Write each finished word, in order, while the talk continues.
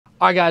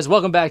All right, guys,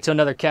 welcome back to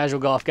another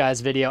Casual Golf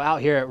Guys video out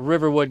here at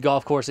Riverwood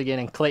Golf Course again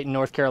in Clayton,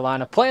 North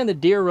Carolina. Playing the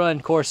Deer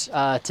Run course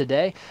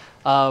today.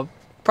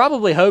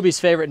 Probably Hobie's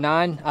favorite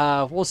 9.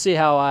 We'll see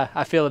how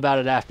I feel about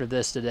it after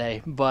this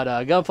today.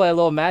 But gonna play a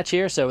little match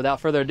here, so without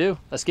further ado,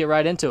 let's get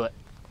right into it.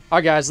 All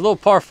right, guys, a little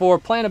par 4,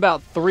 playing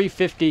about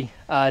 350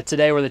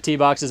 today where the tee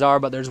boxes are,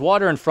 but there's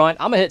water in front.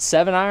 I'm gonna hit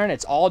 7-iron.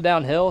 It's all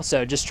downhill,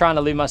 so just trying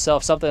to leave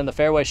myself something in the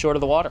fairway short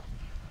of the water.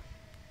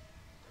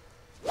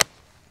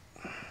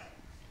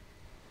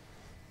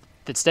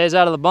 If it stays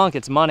out of the bunk,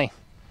 it's money.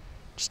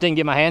 Just didn't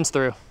get my hands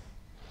through.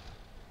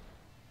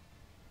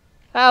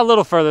 A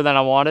little further than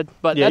I wanted,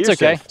 but yeah, that's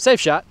okay. Safe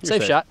shot.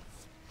 Safe shot.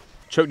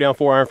 Choke down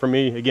 4-iron for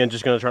me. Again,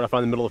 just going to try to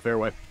find the middle of the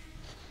fairway.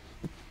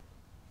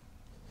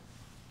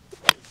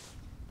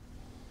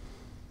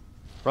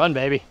 Run,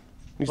 baby.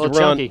 A little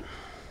chunky.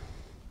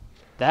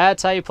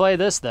 That's how you play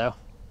this, though.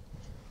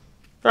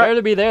 Better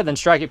to be there than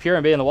strike it pure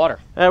and be in the water.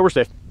 We're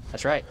safe.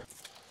 That's right.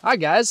 All right,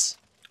 guys.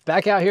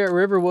 Back out here at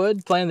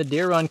Riverwood playing the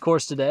Deer Run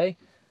course today.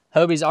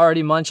 Hobie's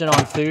already munching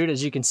on food,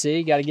 as you can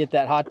see. Got to get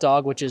that hot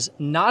dog, which is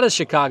not a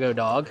Chicago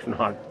dog.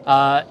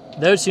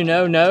 Those who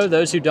know, know.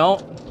 Those who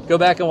don't, go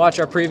back and watch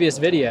our previous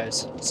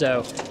videos.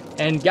 So,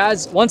 and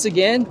guys, once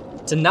again,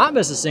 to not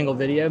miss a single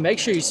video, make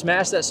sure you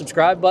smash that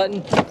subscribe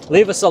button.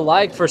 Leave us a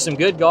like for some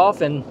good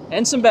golf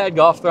and some bad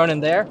golf thrown in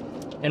there.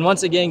 And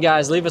once again,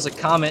 guys, leave us a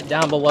comment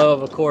down below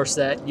of a course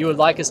that you would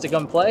like us to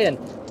come play. And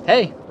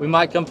hey, we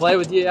might come play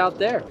with you out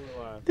there.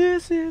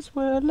 This is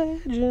where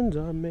legends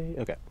are made.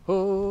 Okay.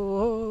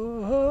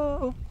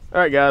 All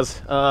right, guys.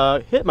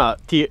 Hit my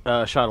tee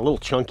shot a little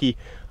chunky,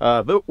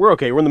 but we're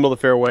okay. We're in the middle of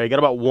the fairway. Got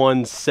about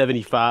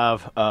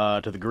 175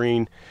 to the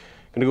green.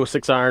 Gonna go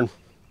 6-iron.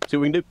 See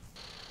what we can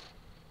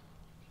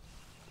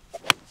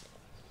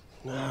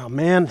do. Oh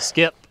man,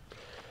 skip.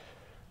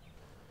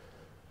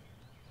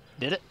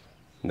 Did it?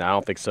 No, I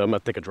don't think so. I'm gonna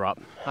take a drop.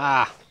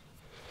 All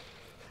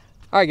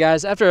right,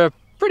 guys. After a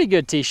pretty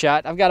good tee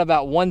shot, I've got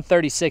about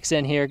 136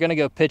 in here. Gonna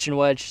go pitch and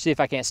wedge, see if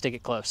I can't stick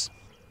it close.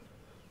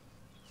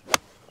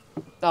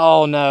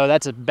 Oh no,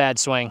 that's a bad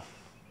swing.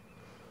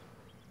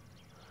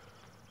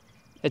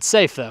 It's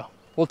safe though.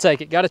 We'll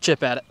take it. Got a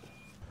chip at it.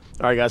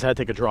 All right, guys, I had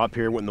to take a drop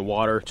here. Went in the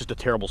water. Just a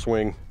terrible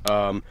swing.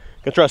 Gonna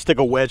try to stick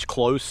a wedge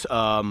close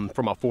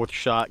for my 4th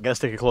shot. Gotta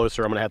stick it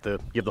closer. I'm gonna have to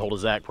give the hole to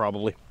Zach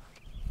probably.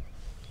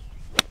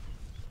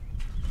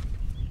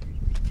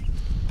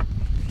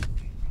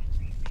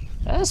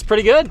 That's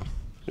pretty good.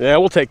 Yeah,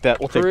 we'll take that.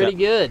 We'll take that. Pretty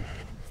good.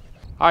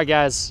 All right,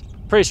 guys.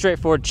 Pretty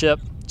straightforward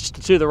chip.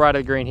 Just to the right of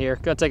the green here.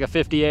 Gonna take a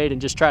 58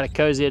 and just try to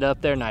cozy it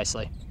up there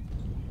nicely.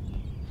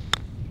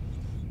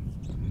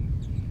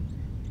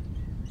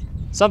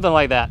 Something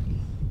like that.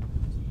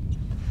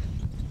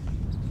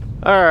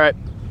 All right,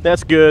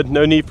 that's good.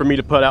 No need for me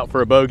to putt out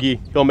for a bogey.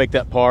 Gonna make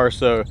that par.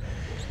 So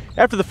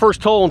after the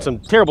first hole and some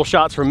terrible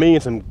shots from me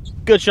and some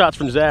good shots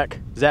from Zach,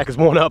 Zach is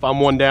 1 up, I'm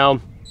 1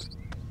 down.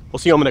 We'll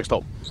see you on the next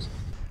hole.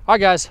 All right,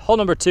 guys, hole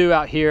number 2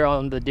 out here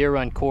on the Deer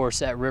Run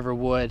course at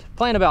Riverwood.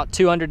 Playing about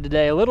 200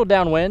 today, a little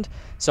downwind.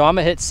 So I'm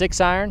gonna hit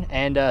 6-iron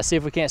and see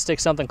if we can't stick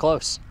something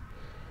close.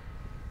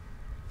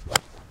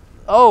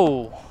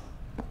 Oh,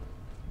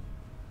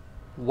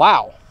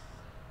 wow.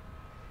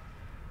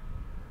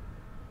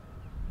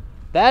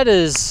 That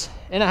is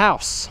in a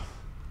house.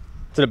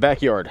 It's in a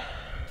backyard.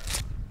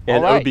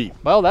 And right. OB.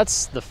 Well,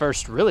 that's the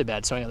first really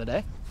bad swing of the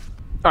day.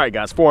 All right,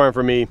 guys, 4-iron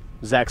for me.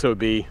 Zach's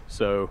OB,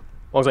 so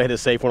as long as I hit a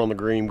safe one on the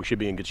green, we should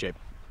be in good shape.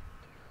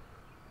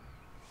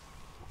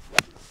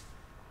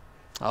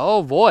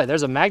 Oh boy,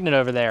 there's a magnet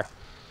over there.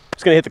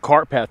 It's gonna hit the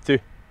cart path too.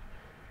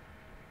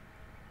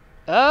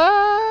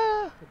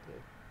 Well,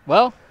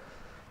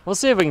 we'll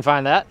see if we can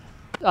find that.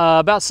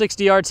 About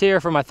 60 yards here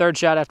for my 3rd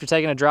shot after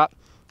taking a drop.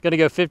 Gonna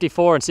go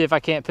 54 and see if I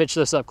can't pitch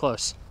this up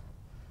close.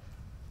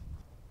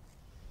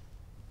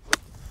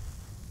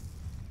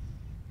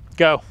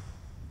 Go.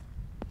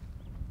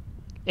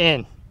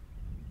 In.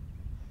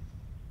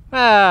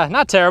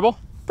 Not terrible.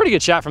 Pretty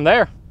good shot from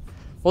there.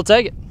 We'll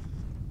take it.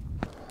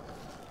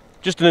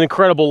 Just an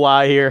incredible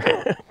lie here.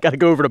 Got to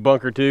go over to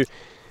bunker 2.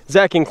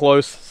 Zach in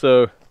close,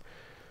 so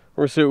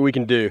we're gonna see what we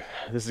can do.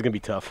 This is gonna be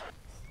tough.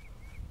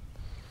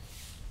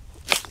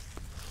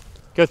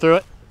 Go through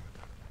it.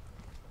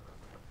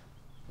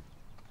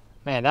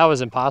 Man, that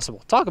was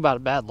impossible. Talk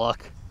about bad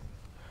luck.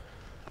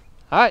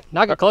 All right,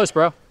 knock it close,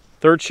 bro.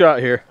 3rd shot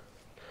here.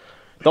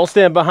 Don't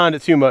stand behind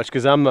it too much,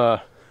 because I'm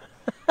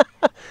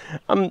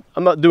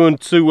not doing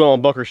too well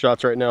on bunker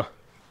shots right now.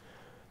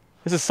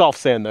 This is soft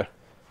sand though.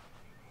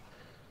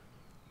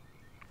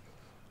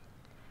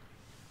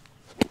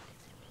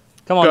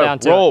 Come on down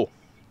to roll.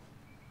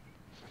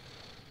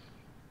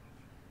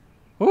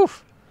 It.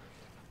 Oof.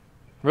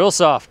 Real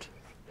soft.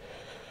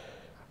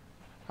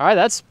 All right,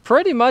 that's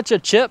pretty much a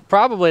chip,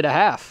 probably to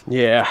half.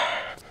 Yeah.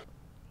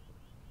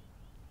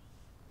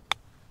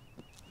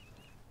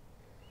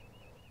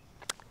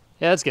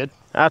 Yeah, that's good.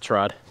 I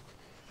tried.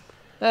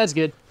 That's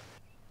good.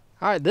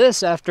 All right,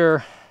 this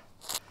after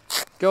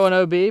going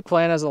OB,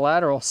 playing as a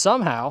lateral,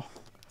 somehow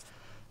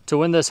to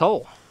win this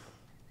hole.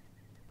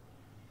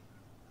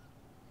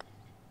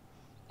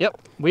 Yep,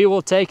 we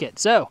will take it.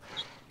 So,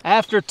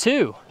 after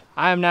 2,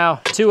 I am now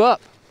 2 up.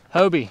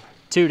 Hobie,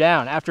 2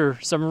 down after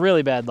some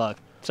really bad luck.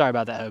 Sorry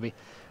about that, Hobie.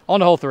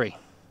 On to hole 3. All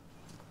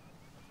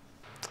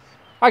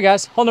right,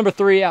 guys, hole number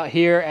 3 out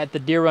here at the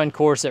Deer Run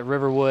course at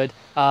Riverwood.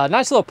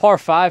 Nice little par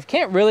 5.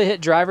 Can't really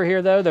hit driver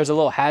here, though. There's a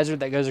little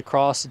hazard that goes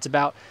across. It's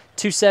about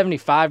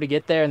 275 to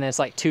get there, and then it's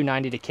like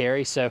 290 to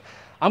carry. So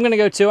I'm going to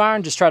go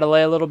 2-iron, just try to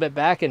lay a little bit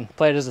back and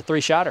play it as a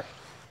 3-shotter.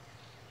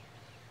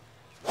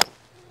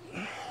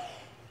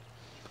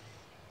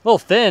 A little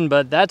thin,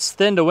 but that's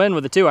thin to win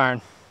with a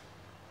 2-iron.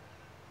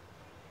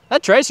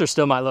 That tracer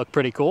still might look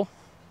pretty cool.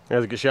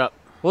 That's a good shot.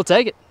 We'll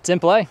take it. It's in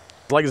play.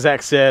 Like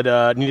Zach said,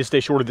 need to stay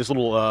short of this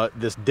little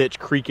this ditch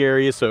creek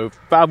area. So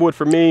 5 wood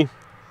for me.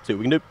 See what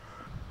we can do.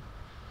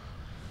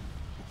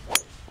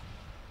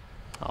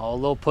 Oh, a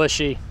little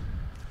pushy.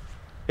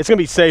 It's gonna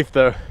be safe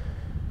though.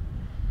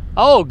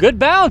 Oh, good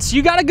bounce.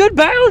 You got a good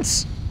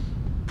bounce.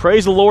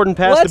 Praise the Lord and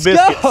pass the biscuits.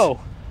 Let's go.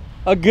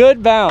 A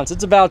good bounce.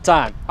 It's about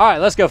time. All right,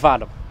 let's go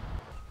find them.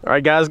 All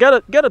right, guys,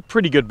 got a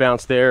pretty good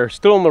bounce there.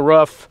 Still in the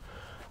rough,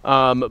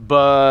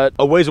 but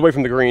a ways away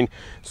from the green.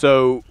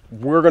 So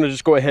we're gonna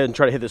just go ahead and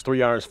try to hit this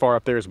 3-iron as far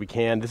up there as we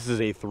can. This is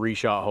a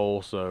 3-shot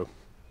hole, so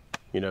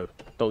you know,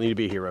 don't need to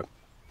be a hero.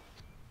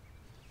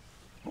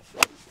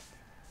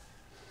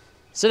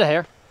 Sit a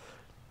hair.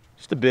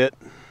 Just a bit.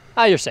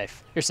 Ah, you're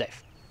safe. You're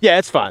safe. Yeah,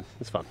 it's fine.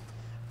 It's fine.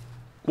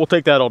 We'll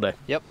take that all day.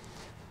 Yep.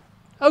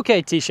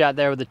 Okay, tee shot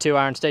there with the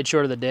 2-iron, stayed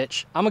short of the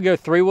ditch. I'm gonna go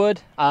 3-wood,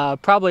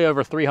 probably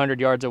over 300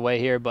 yards away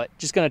here, but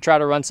just gonna try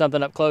to run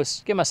something up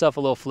close, get myself a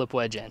little flip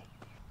wedge in.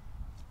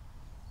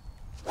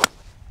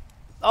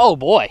 Oh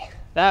boy,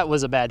 that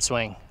was a bad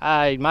swing.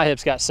 My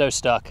hips got so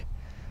stuck,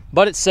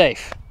 but it's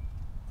safe.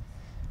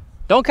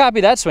 Don't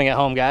copy that swing at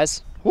home,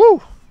 guys.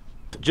 Woo!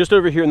 Just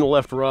over here in the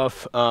left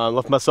rough,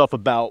 left myself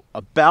about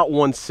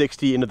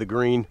 160 into the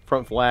green,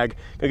 front flag.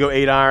 Gonna go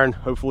 8-iron,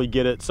 hopefully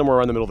get it somewhere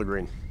around the middle of the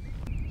green.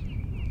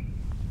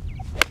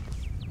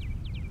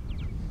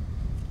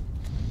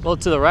 A little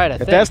to the right, I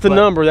think. If that's the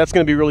number, that's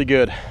gonna be really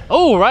good.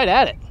 Oh, right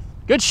at it.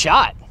 Good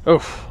shot.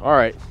 Oh, all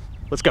right,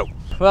 let's go.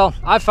 Well,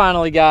 I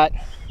finally got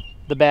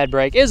the bad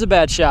break. It is a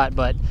bad shot,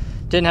 but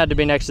didn't have to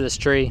be next to this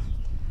tree.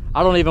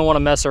 I don't even want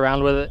to mess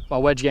around with it. My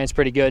wedge game's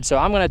pretty good, so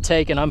I'm gonna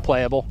take an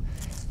unplayable.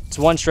 It's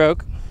 1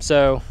 stroke,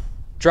 so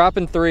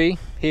dropping 3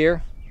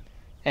 here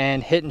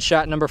and hitting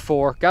shot number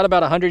 4. Got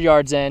about 100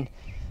 yards in,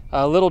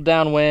 a little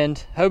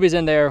downwind. Hobie's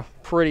in there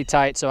pretty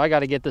tight, so I got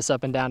to get this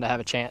up and down to have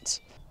a chance.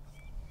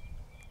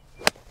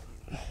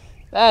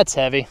 That's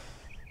heavy.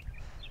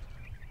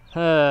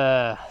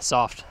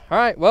 Soft. All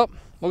right, well,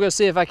 we'll go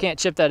see if I can't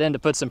chip that in to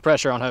put some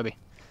pressure on Hobie.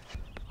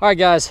 All right,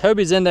 guys,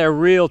 Hobie's in there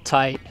real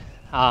tight.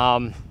 He's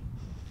got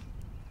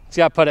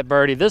to putt at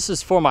birdie. This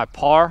is for my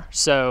par,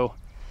 so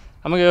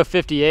I'm gonna go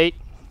 58.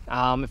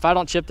 If I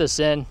don't chip this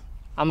in,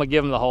 I'm gonna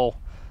give him the hole.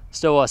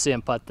 Still want to see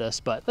him putt this,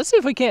 but let's see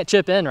if we can't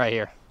chip in right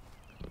here.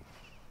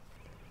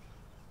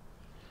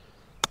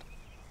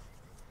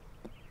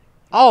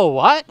 Oh,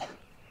 what?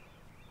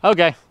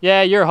 Okay,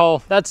 yeah, your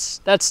hole. That's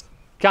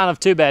kind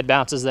of 2 bad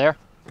bounces there.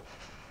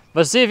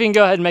 But see if you can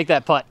go ahead and make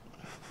that putt.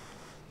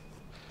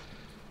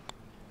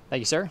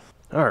 Thank you, sir.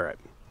 All right,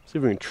 see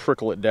if we can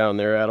trickle it down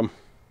there, Adam.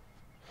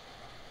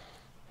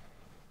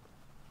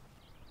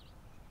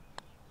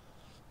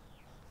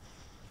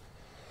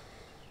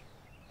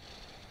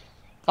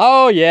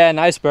 Oh yeah,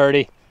 nice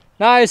birdie.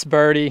 Nice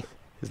birdie.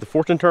 Is the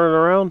fortune turning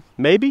around?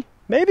 Maybe,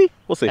 maybe.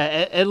 We'll see.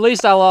 At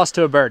least I lost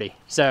to a birdie,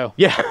 so.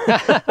 Yeah.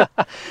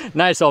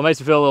 Nice hole, makes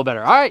me feel a little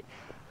better. All right,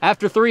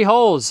 after 3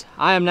 holes,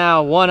 I am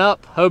now 1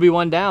 up, Hobie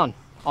 1 down.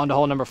 On to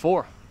hole number 4.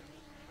 All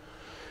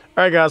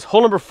right, guys,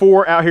 hole number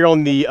 4 out here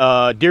on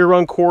the Deer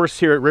Run course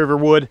here at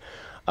Riverwood.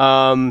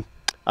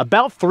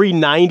 About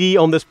 390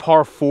 on this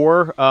par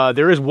 4.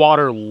 There is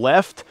water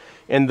left,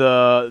 and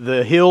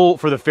the hill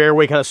for the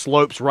fairway kind of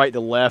slopes right to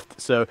left.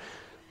 So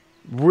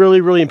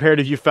really, really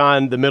imperative you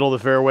find the middle of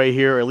the fairway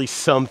here, or at least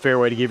some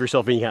fairway to give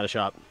yourself any kind of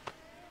shot.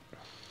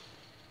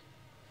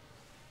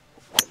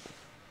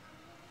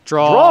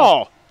 Draw.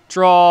 Draw.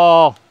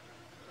 Draw.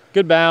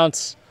 Good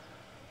bounce.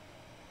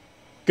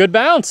 Good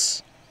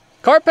bounce.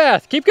 Cart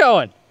path. Keep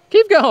going.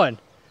 Keep going.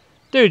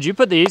 Dude, you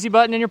put the easy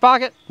button in your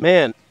pocket?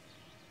 Man,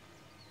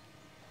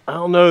 I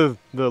don't know.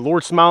 The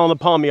Lord's smiling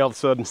upon me all of a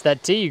sudden. It's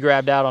that tee you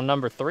grabbed out on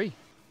number 3.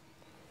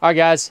 All right,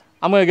 guys.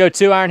 I'm going to go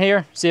 2-iron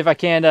here. See if I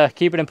can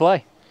keep it in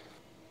play.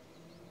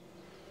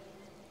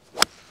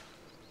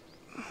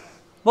 A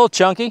little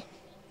chunky.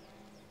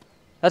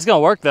 That's going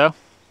to work, though.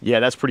 Yeah,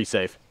 that's pretty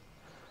safe.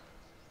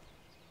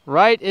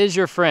 Right is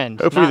your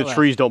friend. Hopefully the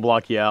trees don't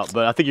block you out,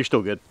 but I think you're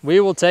still good. We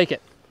will take it.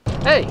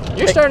 Hey,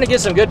 you're starting to get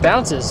some good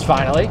bounces,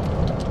 finally.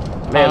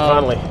 Man,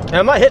 finally. And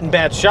I'm not hitting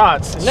bad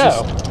shots.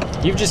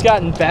 You've just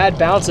gotten bad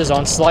bounces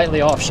on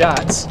slightly off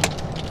shots.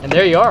 And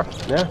there you are.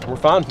 Yeah, we're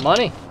fine.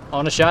 Money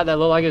on a shot that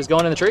looked like it was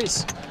going in the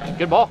trees.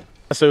 Good ball.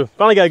 So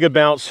finally got a good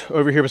bounce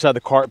over here beside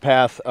the cart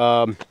path,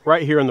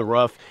 right here in the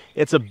rough.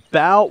 It's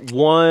about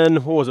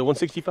what was it,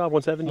 165,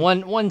 170?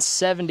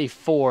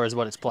 174 is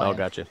what it's playing. Oh,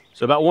 gotcha.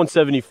 So about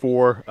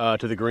 174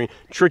 to the green.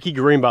 Tricky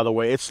green, by the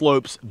way. It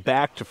slopes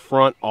back to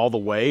front all the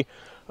way.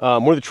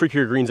 One of the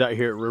trickier greens out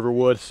here at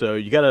Riverwood, so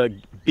you got to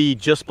be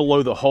just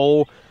below the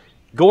hole.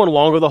 Going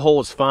along with the hole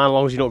is fine as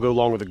long as you don't go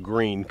along with the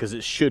green, because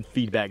it should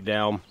feed back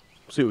down.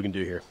 Let's see what we can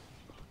do here.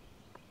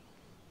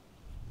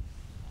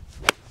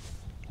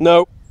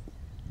 Nope.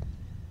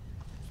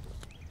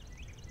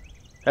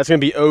 That's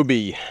going to be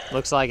OB.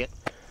 Looks like it.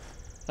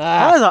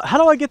 How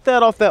do I get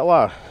that off that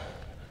line?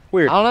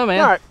 Weird. I don't know,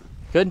 man. All right.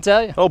 Couldn't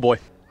tell you. Oh, boy.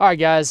 All right,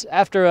 guys.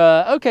 After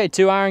a okay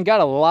 2-iron, got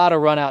a lot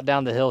of run out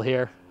down the hill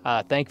here,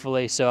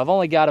 thankfully. So I've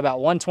only got about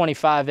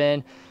 125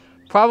 in.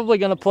 Probably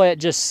going to play it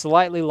just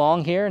slightly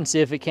long here and see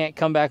if it can't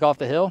come back off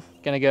the hill.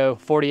 Going to go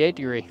 48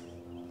 degree.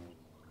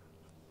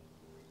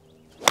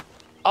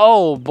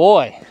 Oh,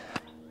 boy.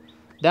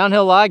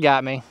 Downhill lie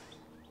got me.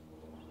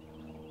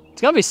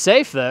 It's going to be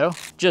safe, though.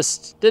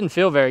 Just didn't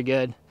feel very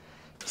good.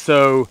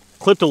 So,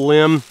 clipped a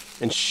limb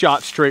and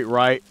shot straight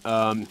right.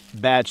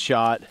 Bad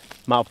shot.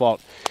 My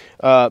fault.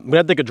 We had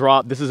to take a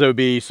drop. This is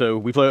OB, so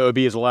we play OB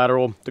as a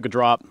lateral. Took a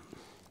drop.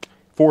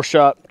 4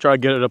 shot. Try to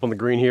get it up on the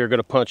green here. Go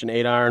to punch an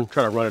 8-iron.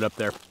 Try to run it up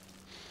there.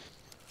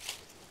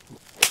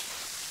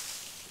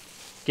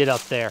 Get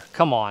up there.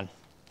 Come on.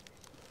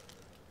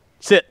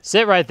 Sit.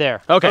 Sit right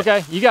there. Okay.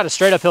 Okay. You got a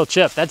straight uphill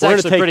chip. That's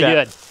actually pretty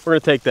good. We're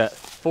going to take that.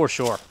 For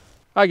sure.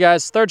 All right,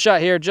 guys, third shot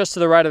here, just to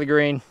the right of the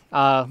green.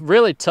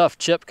 Really tough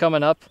chip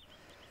coming up.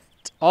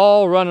 It's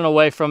all running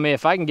away from me.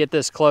 If I can get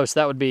this close,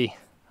 that would be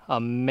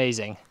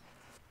amazing.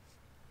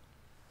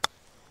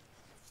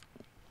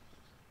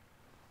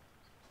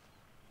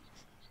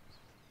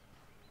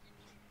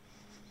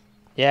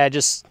 Yeah,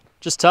 just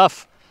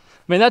tough.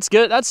 I mean, that's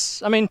good.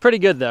 That's, I mean, pretty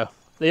good, though.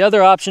 The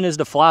other option is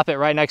to flop it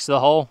right next to the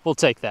hole. We'll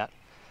take that.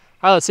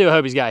 All right, let's see what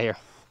Hobie's got here.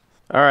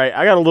 All right,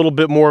 I got a little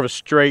bit more of a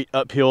straight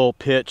uphill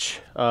pitch,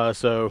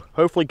 so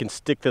hopefully can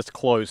stick this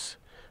close.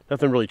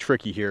 Nothing really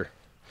tricky here.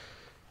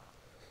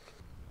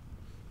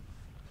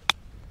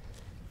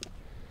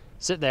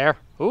 Sit there.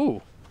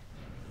 Ooh.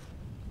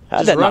 How'd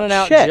Just that running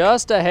not out check?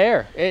 just a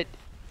hair. I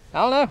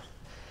don't know.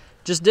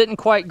 Just didn't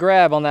quite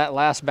grab on that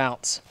last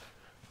bounce.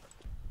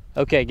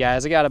 Okay,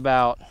 guys, I got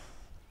about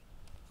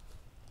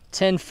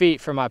 10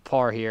 feet for my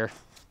par here.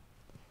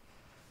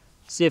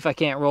 See if I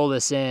can't roll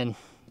this in.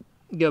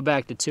 Go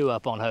back to 2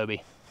 up on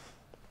Hobie.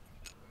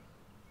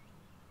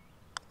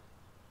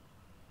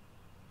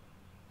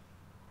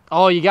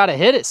 Oh, you got to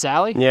hit it,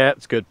 Sally. Yeah,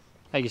 it's good.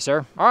 Thank you,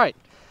 sir. All right.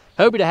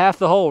 Hobie to half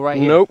the hole right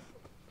here. Nope.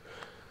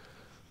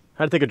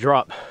 Had to take a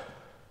drop.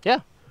 Yeah.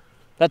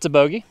 That's a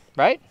bogey,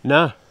 right?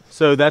 Nah.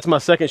 So that's my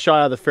second shot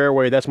out of the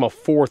fairway. That's my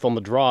 4th on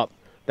the drop.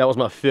 That was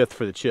my 5th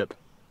for the chip.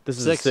 This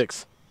is a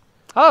 6.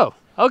 Oh,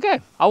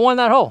 okay. I won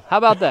that hole. How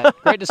about that?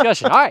 Great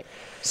discussion. All right.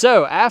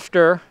 So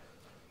after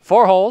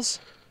 4 holes,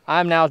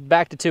 I'm now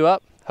back to 2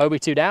 up. Hobie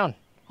 2 down.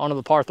 Onto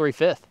the par 3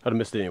 5th. I'd have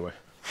missed it anyway.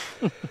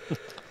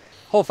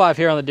 Hole 5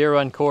 here on the Deer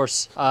Run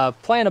course.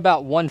 Playing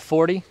about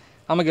 140.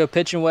 I'm going to go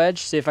pitch and wedge,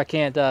 see if I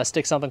can't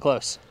stick something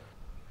close.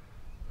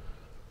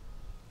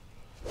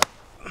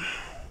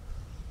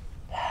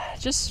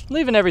 Just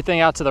leaving everything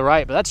out to the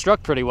right, but that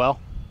struck pretty well.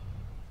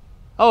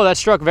 Oh, that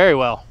struck very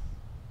well.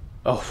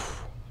 Oh.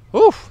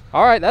 Oof.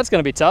 All right, that's going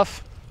to be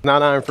tough.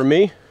 9-iron for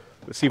me.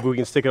 Let's see if we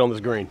can stick it on this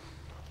green.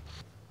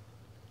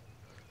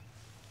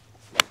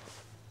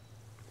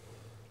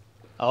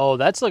 Oh,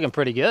 that's looking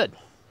pretty good.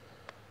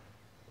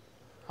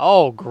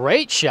 Oh,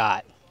 great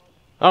shot.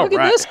 Look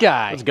at this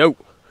guy. Let's go.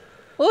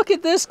 Look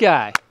at this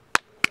guy.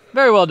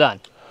 Very well done.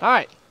 All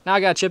right, now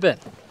I got to chip in.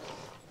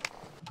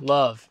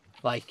 Love,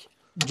 like,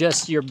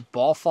 just your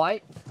ball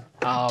flight.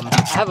 I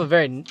have a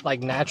very,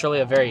 like, naturally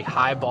a very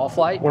high ball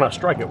flight. When I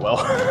strike it well.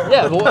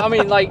 Yeah, well, I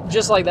mean, like,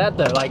 just like that,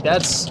 though. Like,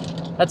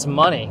 that's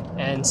money.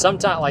 And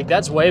sometimes, like,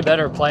 that's way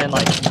better playing,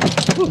 like,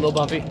 ooh, a little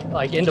bumpy,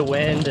 like, into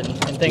wind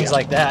and things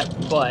like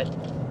that. But,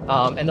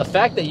 and the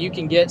fact that you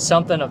can get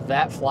something of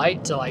that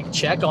flight to, like,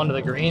 check onto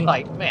the green,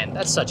 like, man,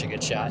 that's such a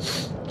good shot.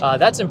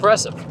 That's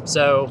impressive.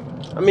 So,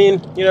 I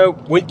mean, you know,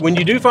 when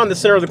you do find the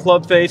center of the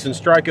club face and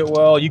strike it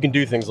well, you can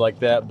do things like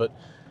that. But,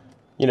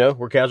 you know,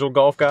 we're casual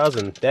golf guys,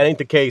 and that ain't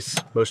the case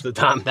most of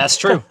the time. That's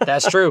true.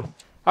 That's true.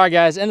 All right,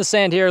 guys, in the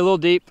sand here, a little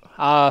deep.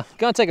 Gonna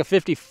take a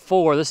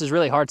 54. This is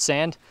really hard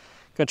sand.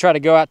 Gonna try to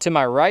go out to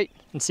my right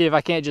and see if I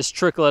can't just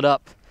trickle it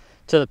up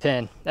to the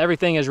pin.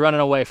 Everything is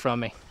running away from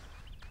me.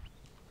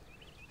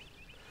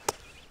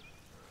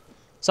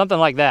 Something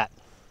like that.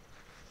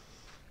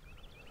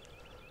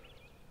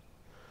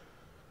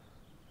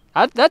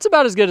 That's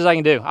about as good as I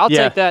can do. I'll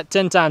take that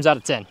 10 times out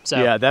of 10.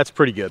 So yeah, that's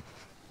pretty good.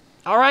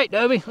 All right,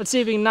 Dobie, let's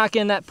see if we can knock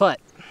in that putt.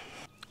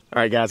 All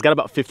right, guys, got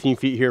about 15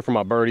 feet here for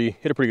my birdie.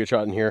 Hit a pretty good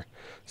shot in here.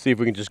 See if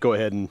we can just go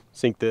ahead and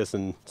sink this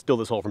and steal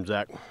this hole from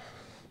Zach.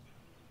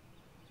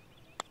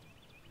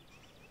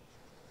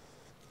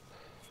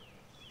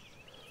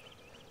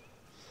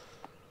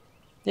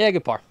 Yeah,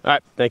 good par. All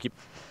right, thank you.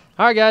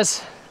 All right,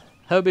 guys.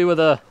 Hobie with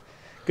a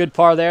Good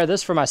par there.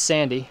 This for my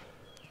Sandy.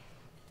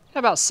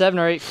 About 7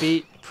 or 8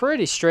 feet.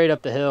 Pretty straight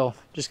up the hill.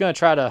 Just going to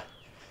try to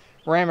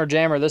rammer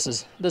jammer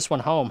this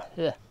one home.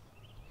 Yeah.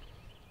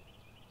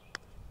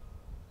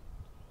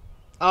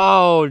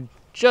 Oh,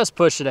 just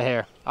pushed it a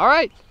hair. All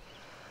right.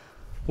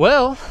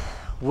 Well,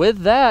 with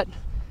that,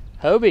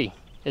 Hobie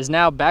is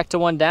now back to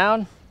 1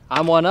 down.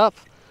 I'm 1 up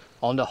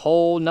on to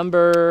hole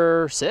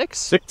number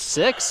 6.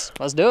 Six.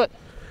 Let's do it.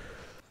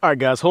 All right,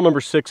 guys, hole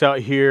number 6 out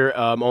here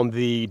on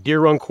the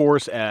Deer Run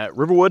course at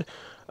Riverwood.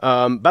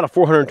 About a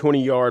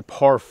 420-yard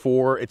par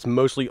 4. It's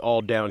mostly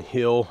all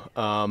downhill.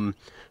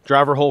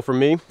 Driver hole for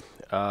me.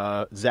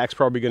 Zach's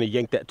probably going to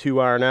yank that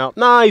 2-iron out.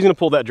 Nah, he's going to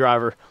pull that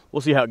driver.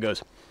 We'll see how it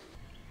goes.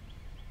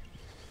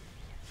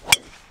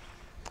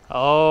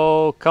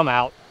 Oh, come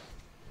out.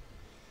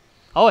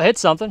 Oh, it hit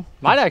something.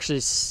 Might actually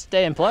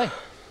stay in play.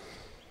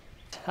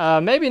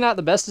 Maybe not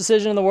the best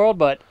decision in the world,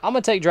 but I'm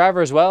going to take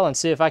driver as well and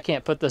see if I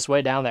can't put this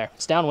way down there.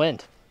 It's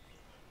downwind.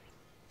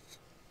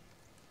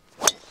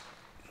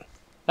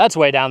 That's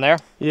way down there.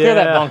 Yeah, clear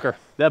that bunker.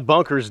 That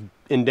bunker's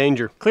in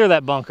danger. Clear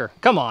that bunker.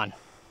 Come on.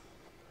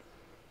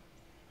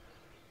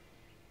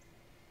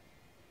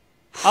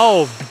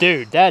 Oh,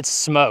 dude, that's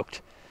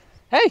smoked.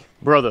 Hey.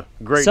 Brother,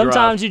 great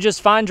Sometimes drive. you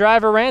just find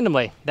driver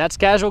randomly. That's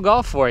casual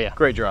golf for you.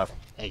 Great drive.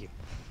 Thank you.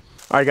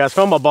 All right, guys,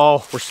 found my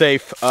ball. We're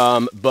safe,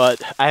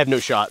 but I have no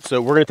shot.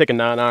 So we're going to take a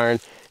 9-iron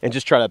and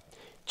just try to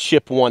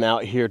chip one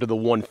out here to the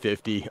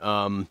 150.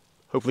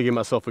 Hopefully give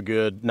myself a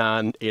good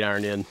 9,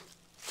 8-iron in.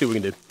 See what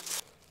we can do.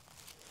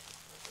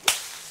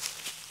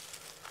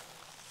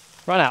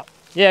 Run out.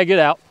 Yeah, good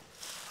out.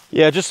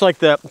 Yeah, just like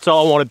that. That's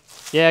all I wanted.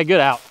 Yeah, good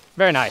out.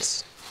 Very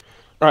nice.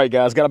 All right,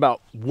 guys, got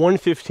about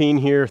 115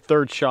 here.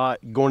 3rd shot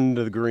going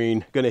into the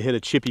green. Going to hit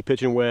a chippy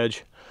pitching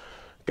wedge.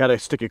 Got to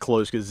stick it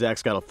close because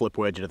Zach's got a flip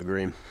wedge into the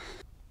green.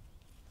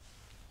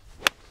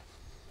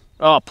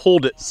 Oh,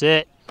 pulled it.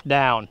 Sit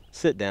down.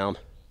 Sit down.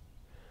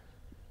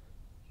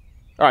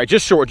 All right,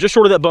 just short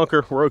of that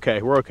bunker. We're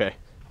okay. We're okay.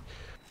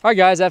 All right,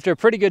 guys, after a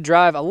pretty good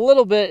drive, a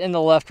little bit in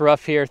the left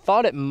rough here.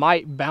 Thought it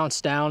might bounce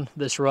down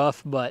this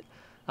rough, but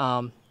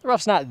the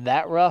rough's not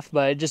that rough,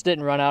 but it just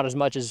didn't run out as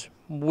much as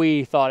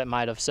we thought it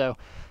might have. So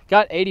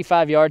got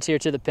 85 yards here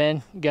to the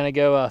pin. Gonna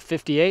go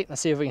 58.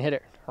 Let's see if we can hit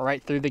it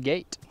right through the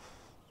gate.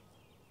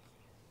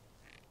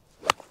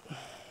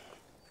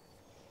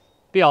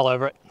 Be all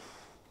over it.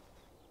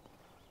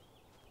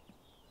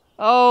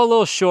 Oh, a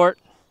little short.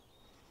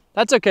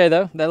 That's okay,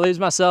 though. That leaves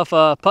myself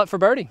a putt for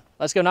birdie.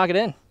 Let's go knock it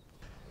in.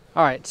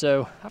 All right,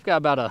 so I've got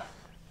about a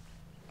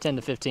 10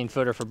 to 15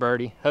 footer for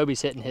birdie.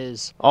 Hobie's hitting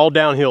his. All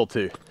downhill,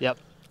 too. Yep.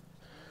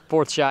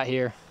 4th shot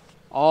here.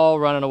 All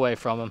running away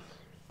from him.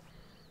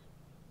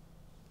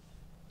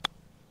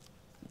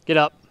 Get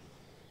up.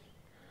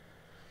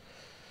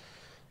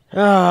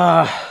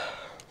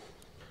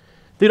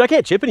 Dude, I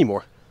can't chip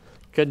anymore.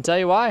 Couldn't tell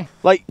you why.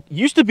 Like,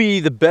 used to be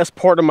the best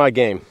part of my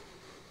game.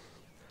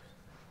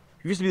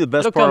 Used to be the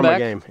best part of my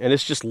game, and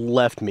it's just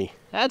left me.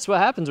 That's what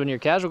happens when you're a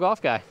casual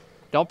golf guy.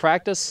 Don't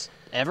practice,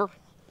 ever.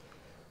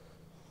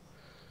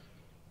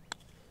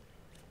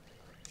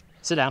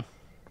 Sit down.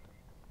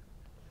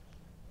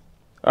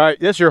 All right,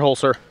 that's your hole,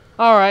 sir.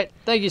 All right,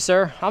 thank you,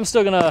 sir. I'm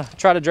still gonna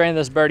try to drain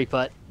this birdie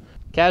putt.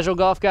 Casual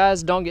golf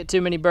guys don't get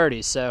too many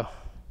birdies, so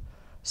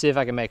see if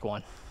I can make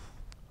one.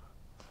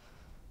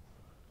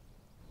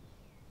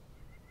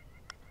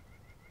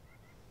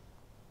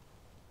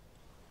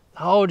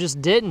 Oh,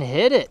 just didn't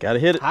hit it. Gotta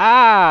hit it.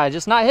 Ah,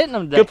 just not hitting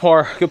them today. Good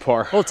par, good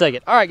par. We'll take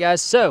it. All right, guys,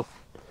 so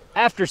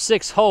after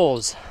 6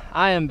 holes,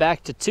 I am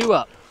back to 2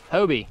 up.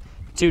 Hobie,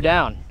 2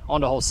 down,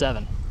 on to hole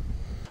 7.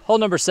 Hole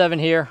number 7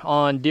 here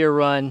on Deer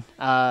Run.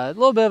 A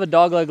little bit of a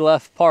dogleg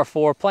left, par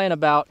 4, playing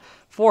about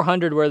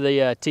 400 where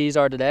the tees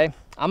are today.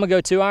 I'm gonna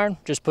go 2-iron,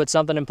 just put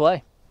something in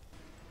play.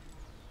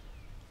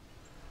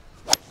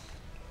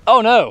 Oh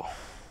no,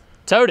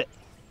 towed it.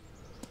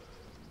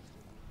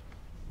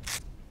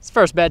 It's the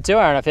first bad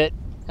 2-iron I've hit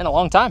in a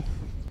long time.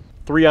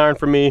 3-iron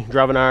for me,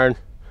 driving iron.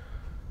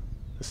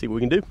 Let's see what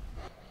we can do.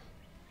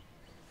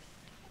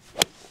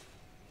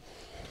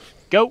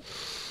 Go,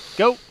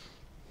 go.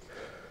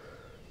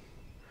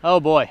 Oh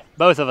boy,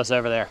 both of us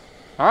over there.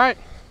 All right,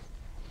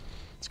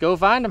 let's go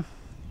find him.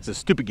 It's a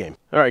stupid game.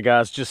 All right,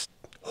 guys, just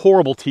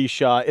horrible tee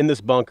shot in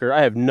this bunker.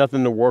 I have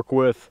nothing to work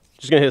with.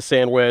 Just gonna hit a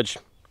sand wedge.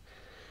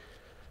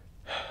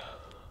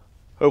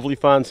 Hopefully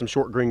find some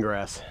short green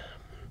grass.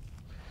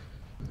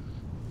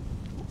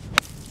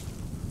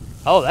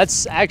 Oh,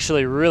 that's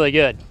actually really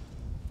good.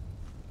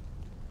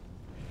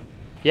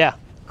 Yeah,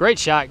 great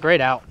shot,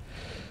 great out.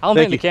 I don't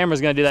think the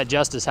camera's gonna do that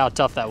justice how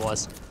tough that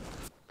was.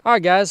 All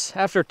right, guys,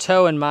 after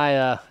towing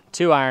my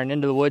 2-iron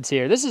into the woods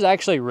here, this is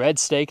actually red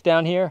stake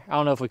down here. I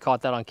don't know if we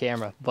caught that on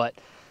camera, but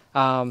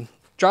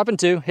dropping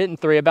 2, hitting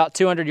 3, about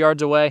 200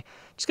 yards away.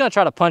 Just gonna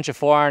try to punch a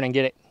 4-iron and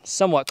get it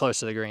somewhat close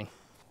to the green.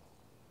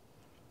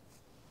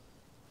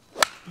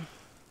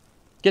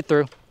 Get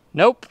through.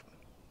 Nope.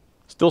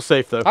 Still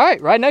safe though. All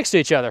right, right next to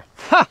each other.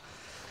 Ha!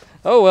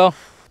 Oh well.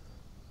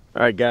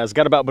 All right, guys,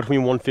 got about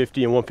between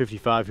 150 and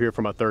 155 here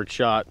for my 3rd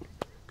shot.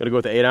 Gonna go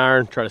with the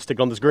 8-iron, try to stick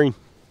on this green.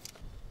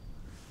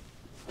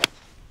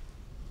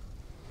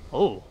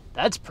 Oh,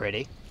 that's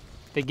pretty.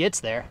 If it gets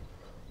there.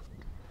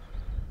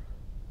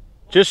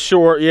 Just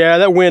short. Yeah,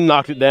 that wind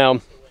knocked it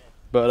down.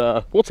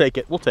 But we'll take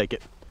it. We'll take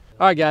it.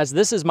 All right, guys,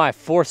 this is my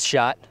 4th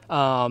shot.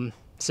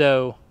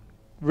 So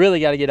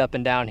really got to get up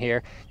and down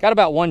here. Got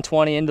about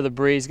 120 into the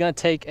breeze. Gonna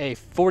take a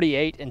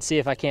 48 and see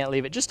if I can't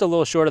leave it just a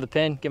little short of the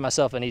pin. Give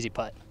myself an easy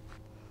putt.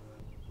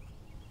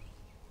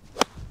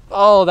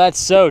 Oh, that's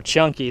so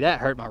chunky. That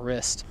hurt my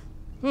wrist.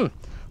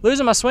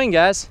 Losing my swing,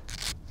 guys.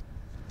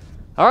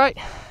 All right,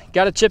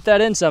 got to chip that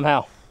in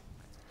somehow.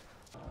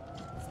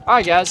 All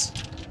right, guys.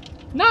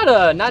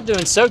 Not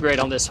doing so great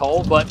on this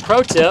hole, but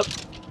pro tip,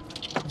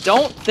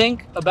 don't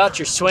think about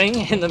your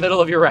swing in the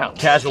middle of your round.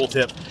 Casual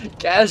tip.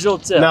 Casual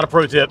tip. Not a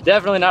pro tip.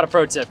 Definitely not a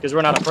pro tip because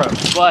we're not a pro.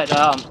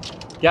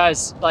 But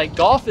guys, like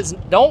golf is,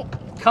 don't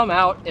come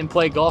out and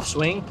play golf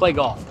swing, play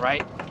golf,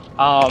 right?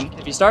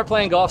 If you start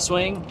playing golf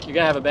swing, you're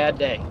gonna have a bad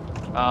day.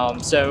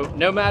 So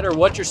no matter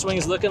what your swing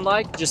is looking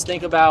like, just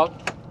think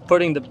about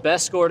putting the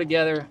best score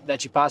together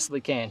that you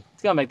possibly can.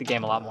 It's gonna make the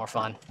game a lot more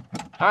fun.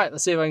 All right,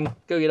 let's see if I can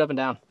go get up and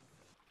down.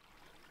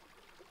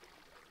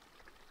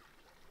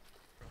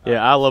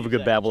 Yeah, I love a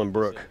good babbling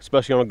brook,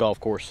 especially on a golf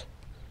course.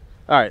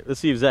 All right, let's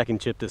see if Zach can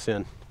chip this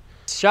in.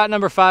 Shot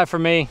number 5 for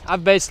me.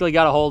 I've basically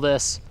got to hold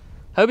this.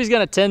 Hope he's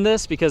going to 10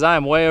 this because I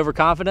am way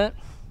overconfident.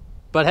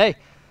 But hey,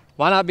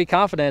 why not be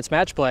confident? It's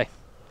match play.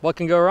 What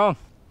can go wrong?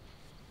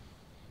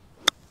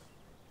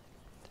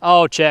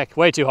 Oh, check.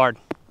 Way too hard.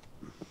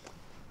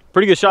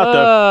 Pretty good shot,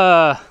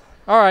 though.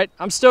 All right,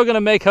 I'm still going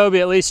to make Hobie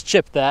at least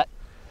chip that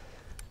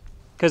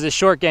because his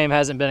short game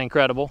hasn't been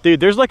incredible. Dude,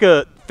 there's like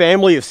a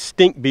family of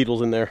stink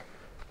beetles in there.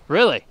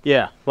 Really?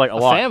 Yeah, like a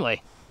lot.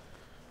 Family?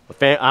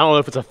 I don't know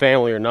if it's a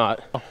family or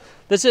not.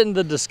 This isn't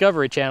the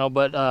Discovery Channel,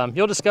 but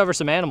you'll discover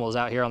some animals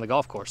out here on the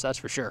golf course, that's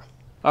for sure.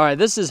 All right,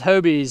 this is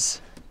Hobie's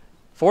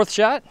 4th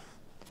shot.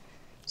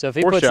 So if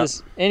he puts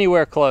this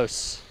anywhere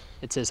close,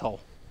 it's his hole.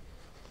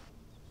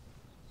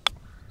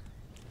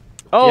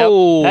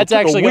 Oh, yep. That's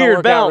actually going to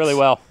work out really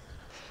well.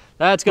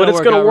 That's going to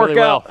work out really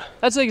well.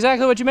 That's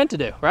exactly what you meant to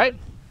do, right?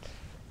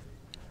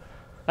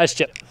 Nice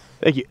chip.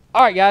 Thank you.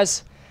 All right,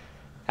 guys.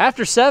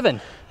 After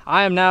 7,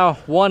 I am now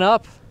 1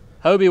 up.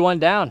 Hobie 1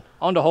 down.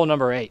 On to hole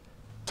number 8.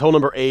 Hole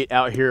number 8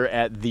 out here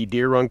at the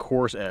Deer Run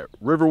course at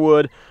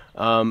Riverwood.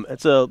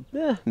 It's a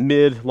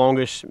mid,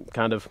 longish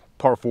kind of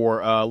par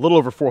 4, a little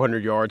over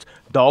 400 yards.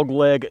 Dog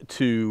leg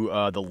to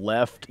the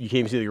left. You can't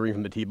even see the green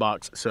from the tee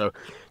box, so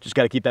just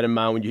got to keep that in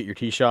mind when you hit your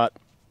tee shot.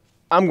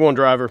 I'm going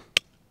driver.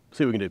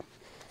 See what we can do.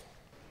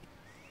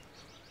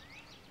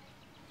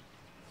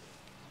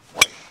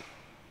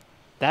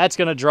 That's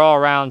going to draw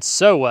around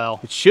so well.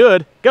 It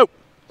should. Go.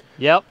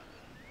 Yep.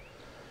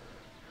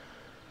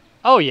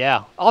 Oh,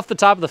 yeah. Off the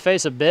top of the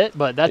face a bit,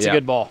 but that's a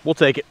good ball. We'll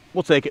take it.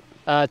 We'll take it.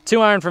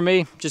 2 iron for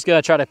me. Just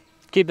going to try to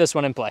keep this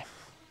one in play.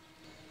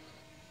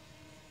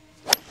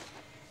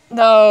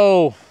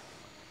 No.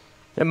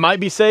 It might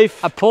be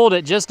safe. I pulled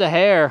it just a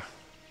hair.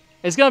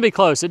 It's going to be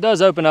close. It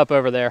does open up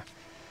over there.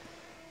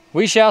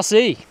 We shall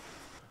see.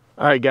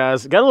 All right,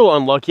 guys. Got a little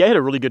unlucky. I hit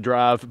a really good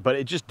drive, but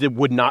it just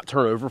would not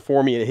turn over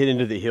for me. It hit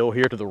into the hill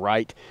here to the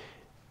right.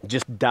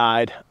 Just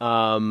died.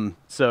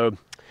 So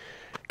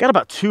got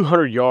about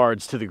 200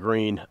 yards to the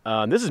green.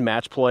 This is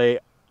match play.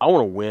 I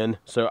want to win,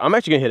 so I'm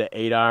actually going to hit an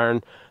 8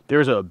 iron.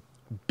 There's a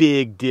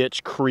big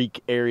ditch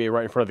creek area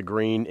right in front of the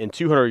green, and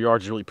 200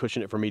 yards is really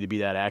pushing it for me to be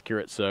that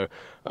accurate. So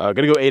going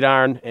to go 8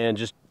 iron and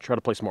just try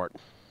to play smart.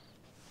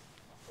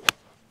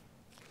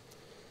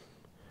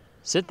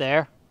 Sit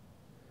there.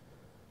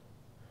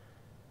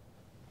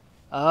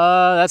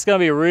 That's going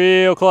to be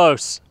real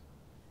close.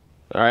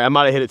 All right, I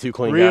might have hit it too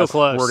clean, real guys.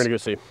 Close. We're going to go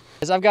see.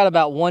 I've got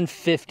about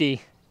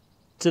 150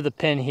 to the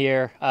pin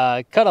here.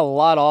 Cut a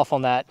lot off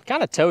on that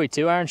kind of toey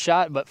 2 iron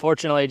shot, but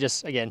fortunately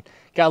just, again,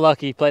 got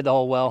lucky, played the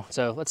hole well.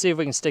 So let's see if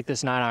we can stick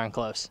this 9 iron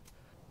close.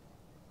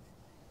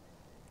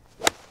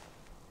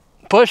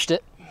 Pushed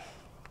it.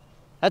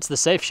 That's the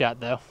safe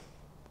shot, though.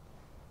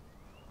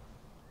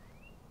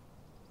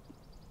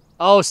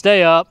 Oh,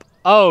 stay up.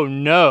 Oh,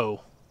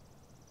 no.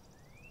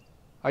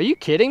 Are you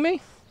kidding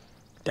me?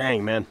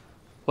 Dang, man.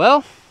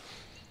 Well,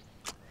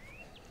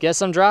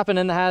 guess I'm dropping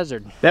in the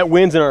hazard. That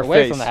wind's in our face.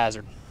 Away from the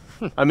hazard.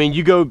 I mean,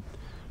 you go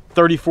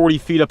 30, 40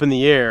 feet up in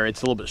the air,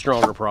 it's a little bit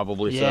stronger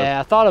probably.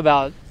 Yeah, I thought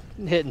about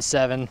hitting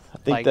 7. I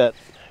think that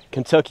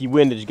Kentucky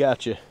windage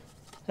got you.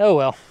 Oh,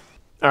 well.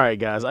 All right,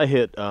 guys, I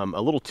hit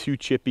a little too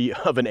chippy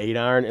of an 8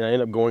 iron, and I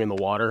ended up going in the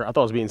water. I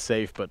thought I was being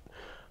safe, but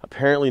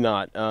apparently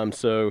not.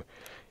 So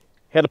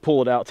had to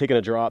pull it out, taking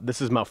a drop.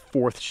 This is my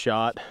 4th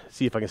shot.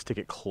 See if I can stick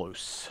it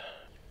close.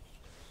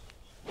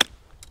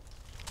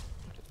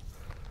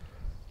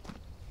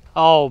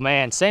 Oh,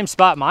 man, same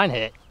spot mine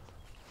hit.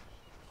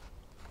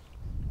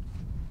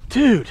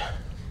 Dude.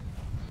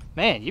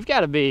 Man, you've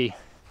got to be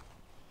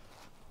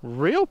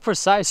real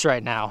precise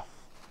right now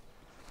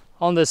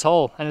on this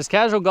hole. And as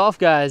casual golf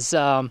guys,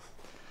 you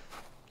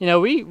know,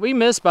 we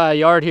miss by a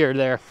yard here or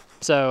there.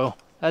 So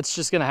that's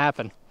just going to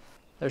happen.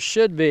 There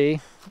should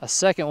be a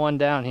second one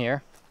down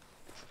here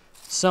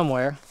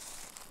somewhere.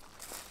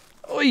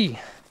 Oi!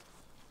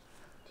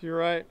 To your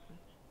right.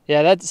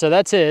 Yeah, so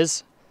that's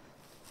his.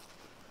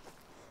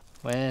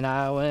 When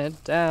I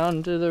went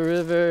down to the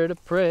river to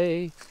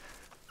pray,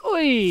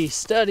 oi,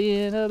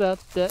 studying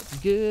about that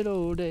good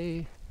old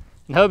day.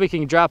 And Hobie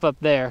can drop up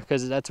there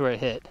because that's where it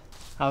hit.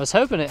 I was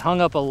hoping it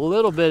hung up a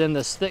little bit in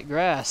this thick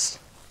grass,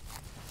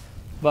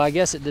 but I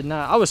guess it did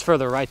not. I was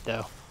further right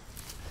though.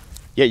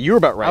 Yeah, you were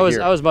about right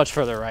here. I was much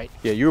further right.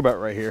 Yeah, you were about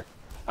right here.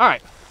 All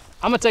right,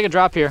 I'm gonna take a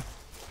drop here.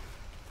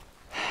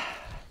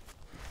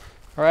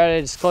 All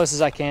right, as close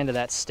as I can to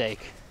that stake.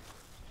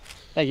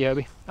 Thank you,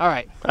 Hobie. All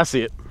right. I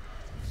see it.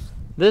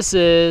 This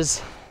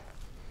is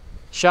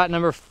shot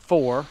number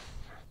 4.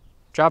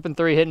 Dropping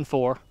 3, hitting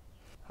 4. All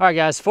right,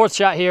 guys, 4th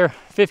shot here,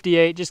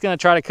 58. Just gonna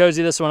try to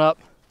cozy this one up.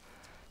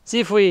 See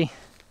if we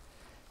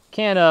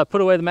can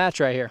put away the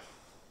match right here.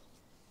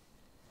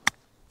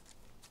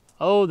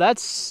 Oh,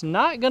 that's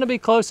not gonna be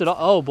close at all.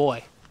 Oh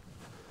boy.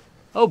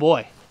 Oh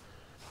boy.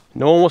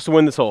 No one wants to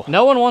win this hole.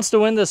 No one wants to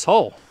win this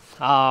hole.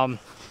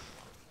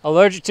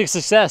 Allergic to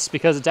success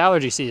because it's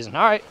allergy season.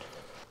 All right.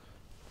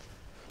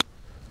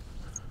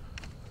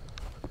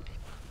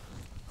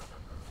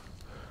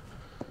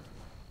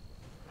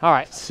 All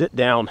right. Sit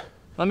down.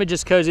 Let me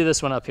just cozy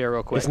this one up here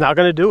real quick. It's not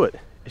gonna do it.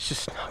 It's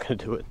just not gonna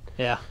do it.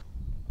 Yeah.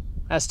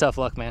 That's tough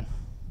luck, man.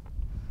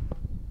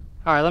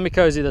 All right, let me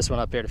cozy this one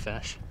up here to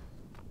finish.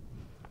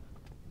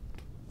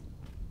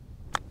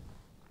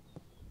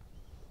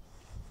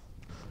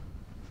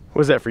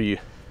 What's that for you?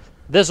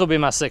 This will be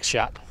my 6th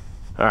shot.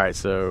 All right,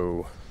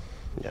 so,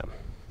 yeah.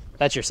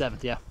 That's your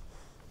 7th, yeah.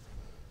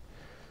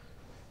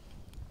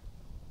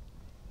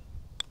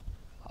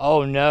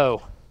 Oh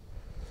no.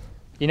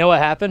 You know what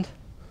happened?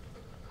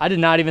 I did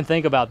not even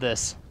think about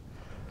this.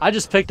 I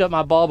just picked up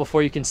my ball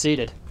before you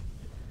conceded,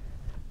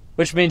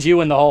 which means you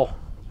win the hole.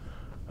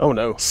 Oh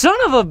no. Son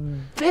of a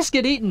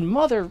biscuit-eating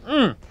mother.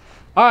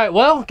 All right,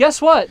 well,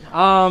 guess what?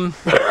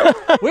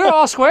 We were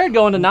all squared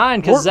going to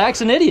 9 because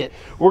Zach's an idiot.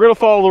 We're gonna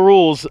follow the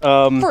rules.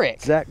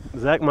 Frick.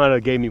 Zach might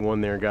have gave me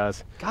one there,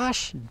 guys.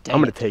 Gosh dang.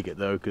 I'm gonna take it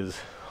though, because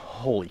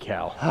holy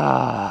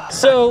cow.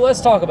 So let's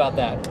talk about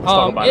that.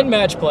 talk about in it.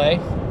 match play,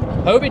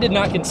 Hobie did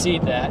not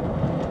concede that.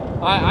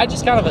 I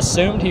just kind of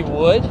assumed he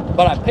would,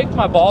 but I picked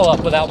my ball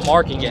up without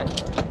marking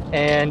it,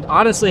 and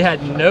honestly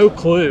had no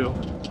clue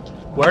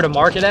where to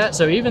mark it at.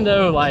 So even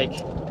though, like,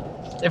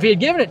 if he had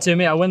given it to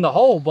me, I win the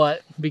hole,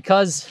 but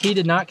because he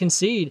did not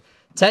concede,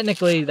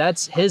 technically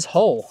that's his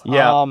hole.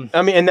 Yeah,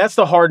 I mean, and that's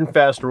the hard and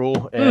fast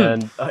rule.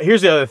 And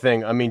here's the other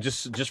thing. I mean,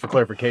 just for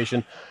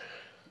clarification,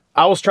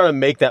 I was trying to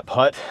make that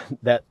putt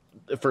that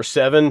for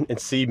 7 and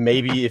see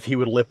maybe if he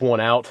would lip one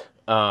out.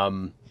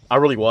 I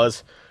really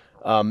was,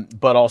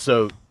 but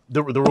also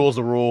the rule is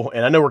the rule.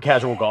 And I know we're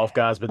casual golf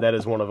guys, but that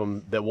is one of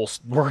them that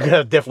we're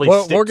gonna definitely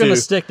we're gonna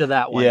stick to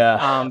that one.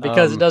 Yeah,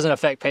 because it doesn't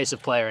affect pace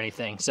of play or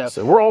anything. So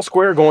we're all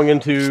square going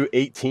into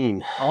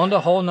 18. On to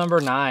hole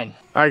number 9.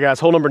 All right, guys,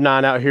 hole number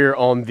 9 out here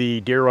on the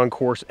Deer Run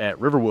course at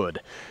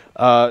Riverwood.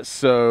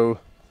 So,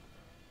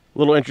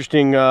 little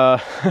interesting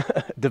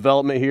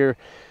development here.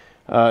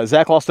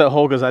 Zach lost that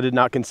hole because I did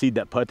not concede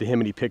that putt to him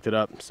and he picked it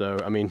up. So,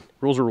 I mean,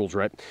 rules are rules,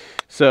 right?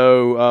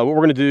 So, what we're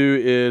going to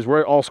do is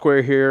we're all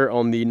square here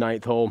on the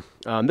 9th hole.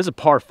 This is a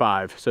par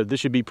 5, so this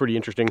should be pretty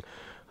interesting.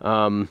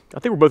 I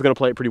think we're both going to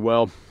play it pretty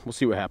well. We'll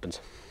see what happens.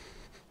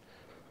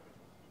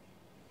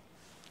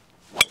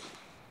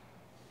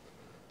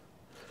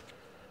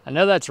 I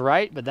know that's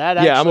right, but that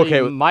actually I'm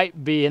okay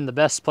might be in the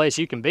best place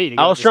you can be.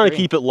 I was trying to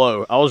keep it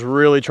low. I was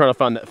really trying to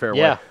find that fairway.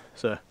 Yeah,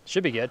 so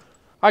should be good.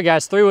 All right,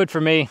 guys, 3 wood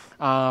for me.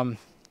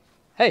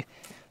 Hey,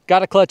 got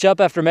to clutch up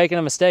after making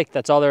a mistake.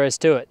 That's all there is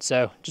to it.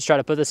 So just try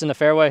to put this in the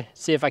fairway,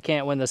 see if I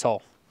can't win this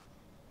hole.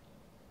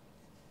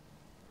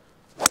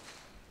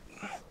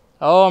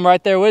 Oh, I'm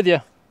right there with you.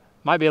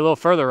 Might be a little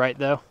further right,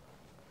 though.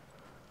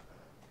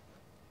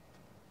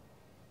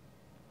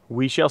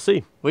 We shall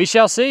see. We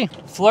shall see.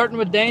 Flirting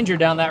with danger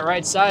down that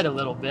right side a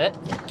little bit.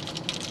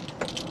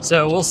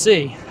 So we'll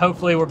see.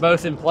 Hopefully we're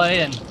both in play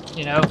and,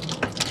 you know,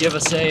 give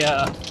us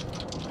a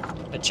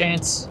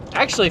chance.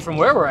 Actually, from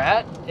where we're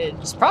at,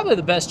 it's probably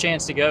the best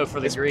chance to go for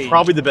the green.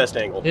 Probably the best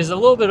angle. There's a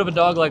little bit of a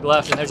dog leg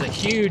left, and there's a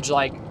huge,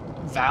 like,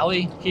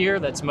 valley here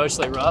that's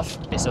mostly rough.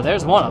 Okay, so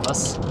there's one of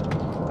us.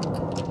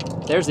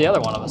 There's the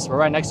other one of us. We're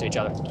right next to each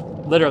other.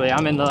 Literally,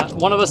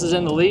 one of us is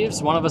in the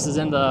leaves, one of us is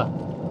in the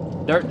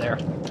dirt there.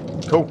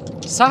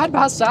 Cool. Side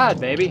by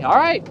side, baby. All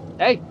right.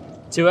 Hey,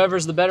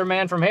 whoever's the better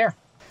man from here.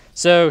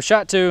 So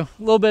shot 2,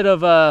 a little bit of,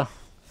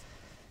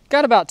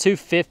 got about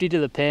 250 to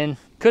the pin.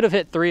 Could have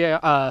hit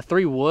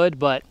 3 wood,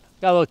 but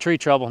got a little tree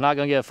trouble. Not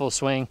gonna get a full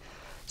swing.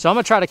 So I'm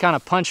gonna try to kind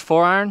of punch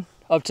 4-iron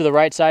up to the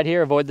right side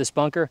here, avoid this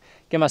bunker,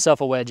 get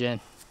myself a wedge in.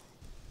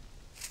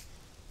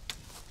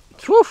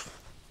 Whew.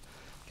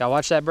 Gotta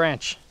watch that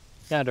branch.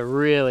 Got to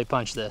really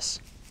punch this.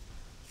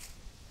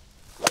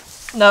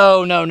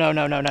 No, no, no,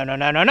 no, no, no, no,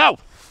 no, no, no.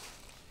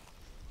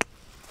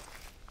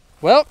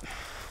 Well,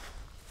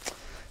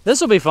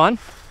 this will be fun.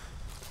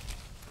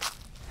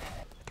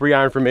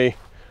 3-iron for me.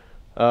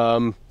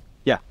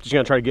 Yeah, just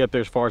gonna try to get up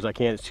there as far as I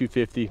can. It's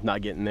 250,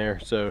 not getting there.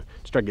 So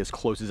just try to get as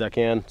close as I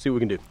can. See what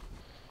we can do.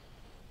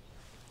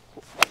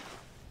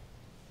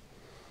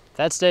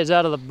 that stays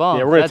out of the bump.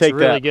 Yeah, we're gonna take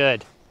really that.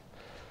 Good.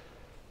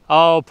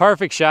 Oh,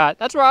 perfect shot.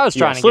 That's where I was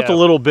trying to go. Slipped a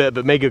little bit,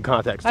 but made good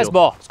contact still. Nice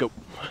ball. Let's go.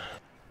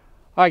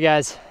 All right,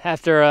 guys.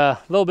 After a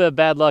little bit of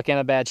bad luck and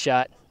a bad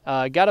shot,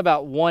 got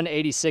about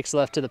 186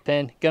 left to the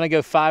pin. Gonna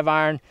go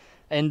 5-iron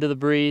into the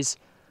breeze,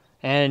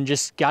 and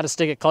just got to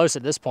stick it close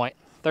at this point.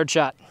 Third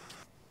shot.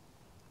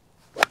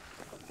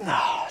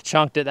 Oh,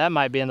 chunked it. That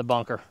might be in the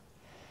bunker.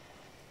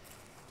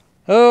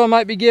 Oh, I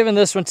might be giving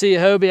this one to you,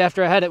 Hobie,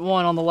 after I had it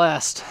one on the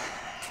last.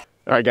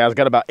 All right, guys,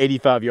 got about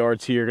 85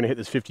 yards here. Gonna hit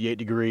this 58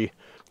 degree.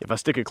 If I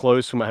stick it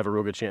close, we might have a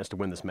real good chance to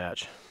win this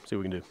match. See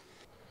what we can do.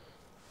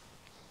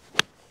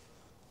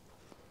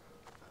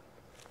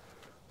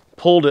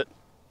 Pulled it.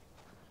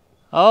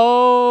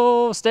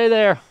 Oh, stay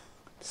there.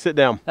 Sit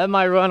down. That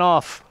might run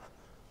off.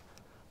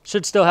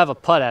 Should still have a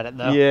putt at it,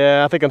 though.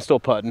 Yeah, I think I'm still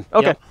putting.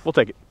 Okay, Yep. We'll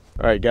take it.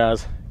 All right,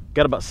 guys.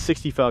 Got about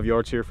 65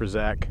 yards here for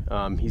Zach.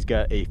 He's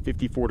got a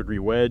 54 degree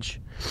wedge.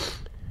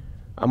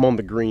 I'm on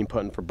the green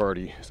putting for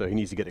birdie, so he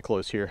needs to get it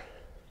close here.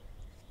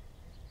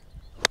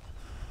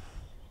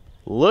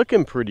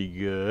 Looking pretty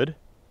good.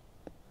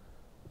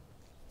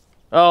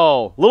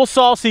 Oh, a little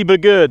saucy but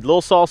good. A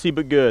little saucy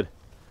but good.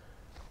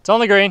 It's on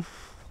the green.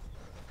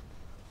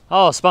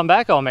 Oh, spun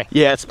back on me.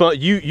 Yeah, it spun.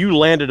 You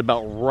landed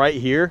about right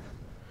here.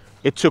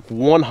 It took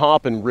one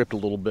hop and ripped a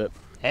little bit.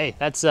 Hey,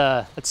 that's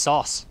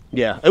sauce.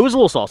 Yeah, it was a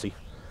little saucy.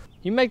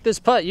 You make this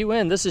putt, you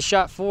win. This is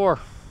shot 4.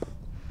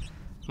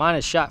 Mine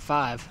is shot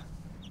 5.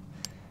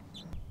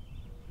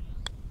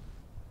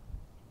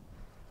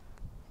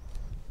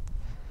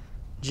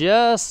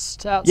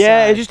 Just outside.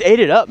 Yeah, it just ate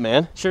it up,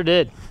 man. Sure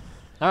did.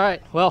 All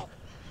right, well.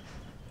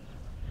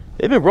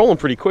 They've been rolling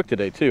pretty quick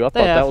today, too. I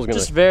thought that was going to...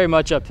 just very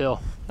much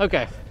uphill.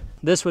 Okay,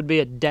 this would be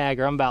a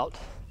dagger. I'm about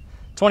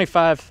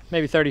 25,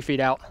 maybe 30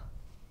 feet out.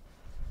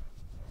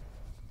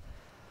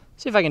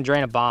 See if I can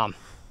drain a bomb.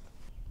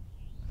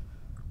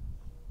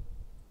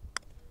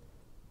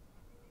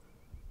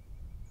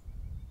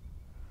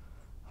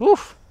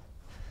 Oof.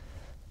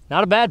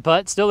 Not a bad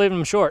putt, still leaving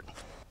them short.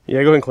 Yeah,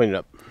 go ahead and clean it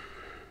up.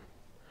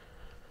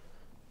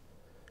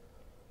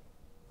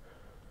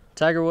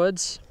 Tiger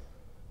Woods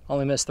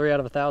only missed 3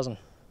 out of 1,000.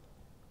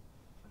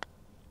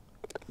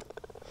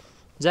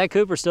 Zach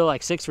Cooper still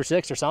like 6 for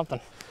 6 or something.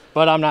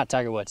 But I'm not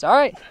Tiger Woods. All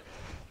right,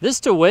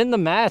 this to win the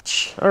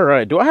match. All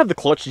right, do I have the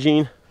clutch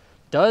gene?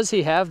 Does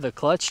he have the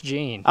clutch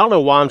gene? I don't know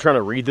why I'm trying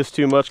to read this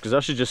too much, because I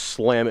should just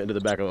slam it into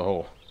the back of the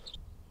hole.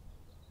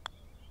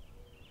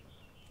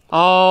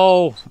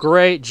 Oh,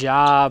 great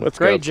job.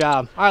 Great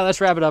job. All right,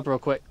 let's wrap it up real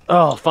quick.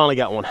 Oh, finally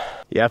got one.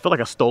 Yeah, I feel like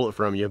I stole it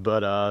from you,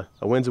 but a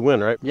win's a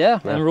win, right? Yeah,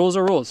 and rules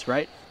are rules,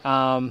 right?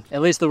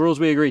 At least the rules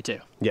we agree to.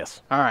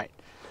 Yes. All right.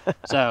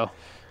 So. All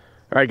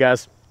right,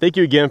 guys. Thank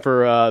you again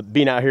for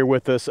being out here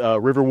with us.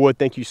 Riverwood,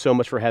 thank you so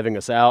much for having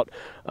us out.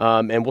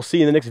 And we'll see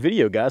you in the next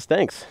video, guys.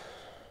 Thanks.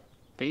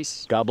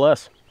 Peace. God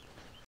bless.